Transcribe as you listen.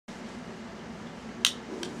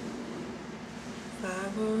I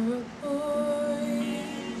were a boy,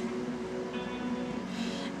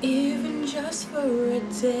 even just for a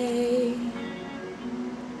day,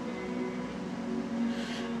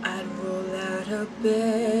 I'd roll out of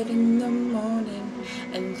bed in the morning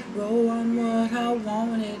and throw on what I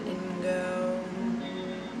wanted and go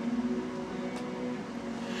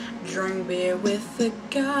drink beer with the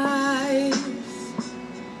guys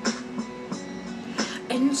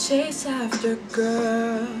and chase after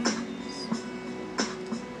girls.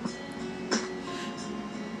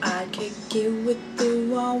 I'd kick it with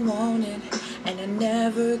who I wanted, and I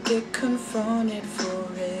never get confronted for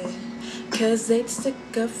it, 'cause they'd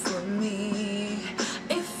stick up for me.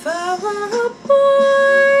 If I were a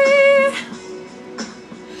boy,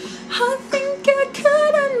 I think I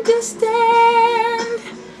could understand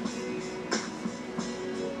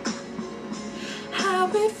how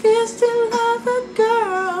it feels to love a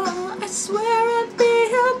girl. I swear I'd be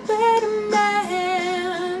a better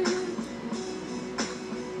man.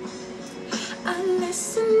 I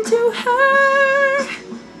listen to her,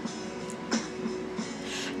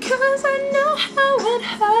 'cause I know how it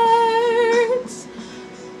hurts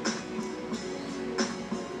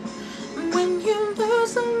when you lose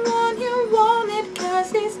someone you wanted, 'cause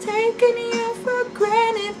he's taking you for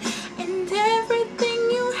granted and everything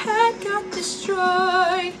you had got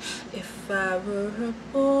destroyed. If I were a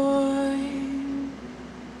boy,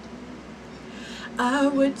 I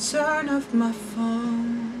would turn off my phone,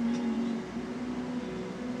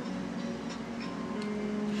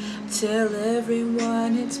 tell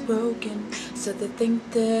everyone it's broken so they think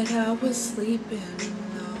that I was sleeping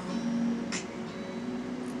alone.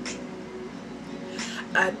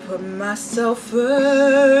 I'd put myself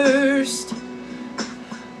first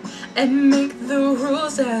and make the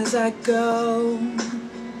rules as I go,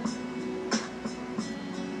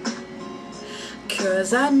 'cause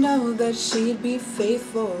I know that she'd be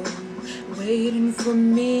faithful, waiting for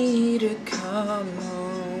me to come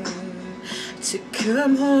home, to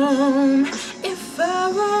come home. If I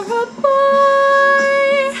were a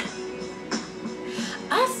boy,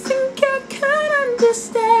 I think I could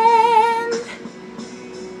understand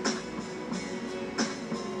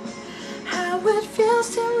how it feels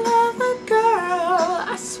to love a girl.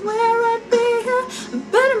 I swear I'd be a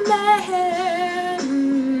better man.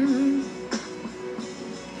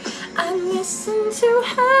 I listen to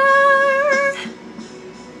her,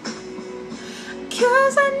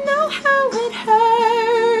 'cause I know how it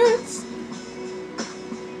hurts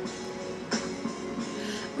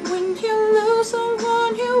when you lose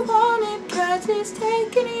someone you wanted, 'cause he's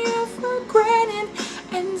taking you for granted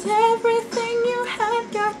and everything you had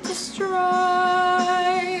got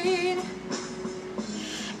destroyed.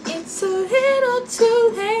 It's a little too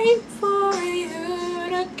late for you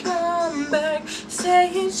to come back, say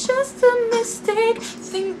it's just a mistake,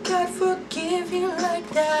 think I'd forgive you like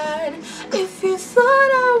that. If you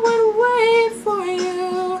thought I would wait for you,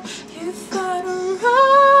 you thought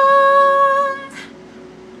wrong.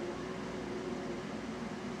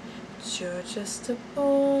 But you're just a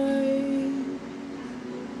boy,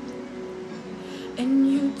 and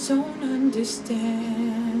you don't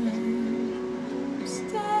understand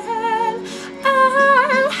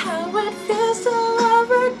how it feels to love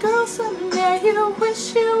a girl. Someday you wish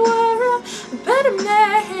you were a better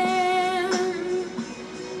man.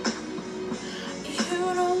 You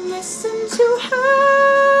don't listen to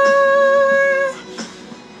her,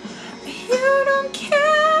 you don't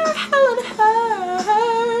care how it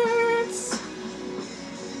hurts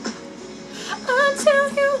until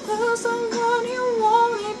you lose someone you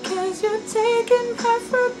wanted, 'cause you're taking her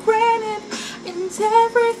for granted and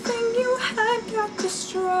everything you had got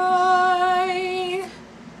destroyed.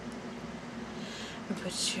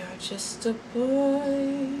 But you're just a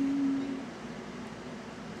boy.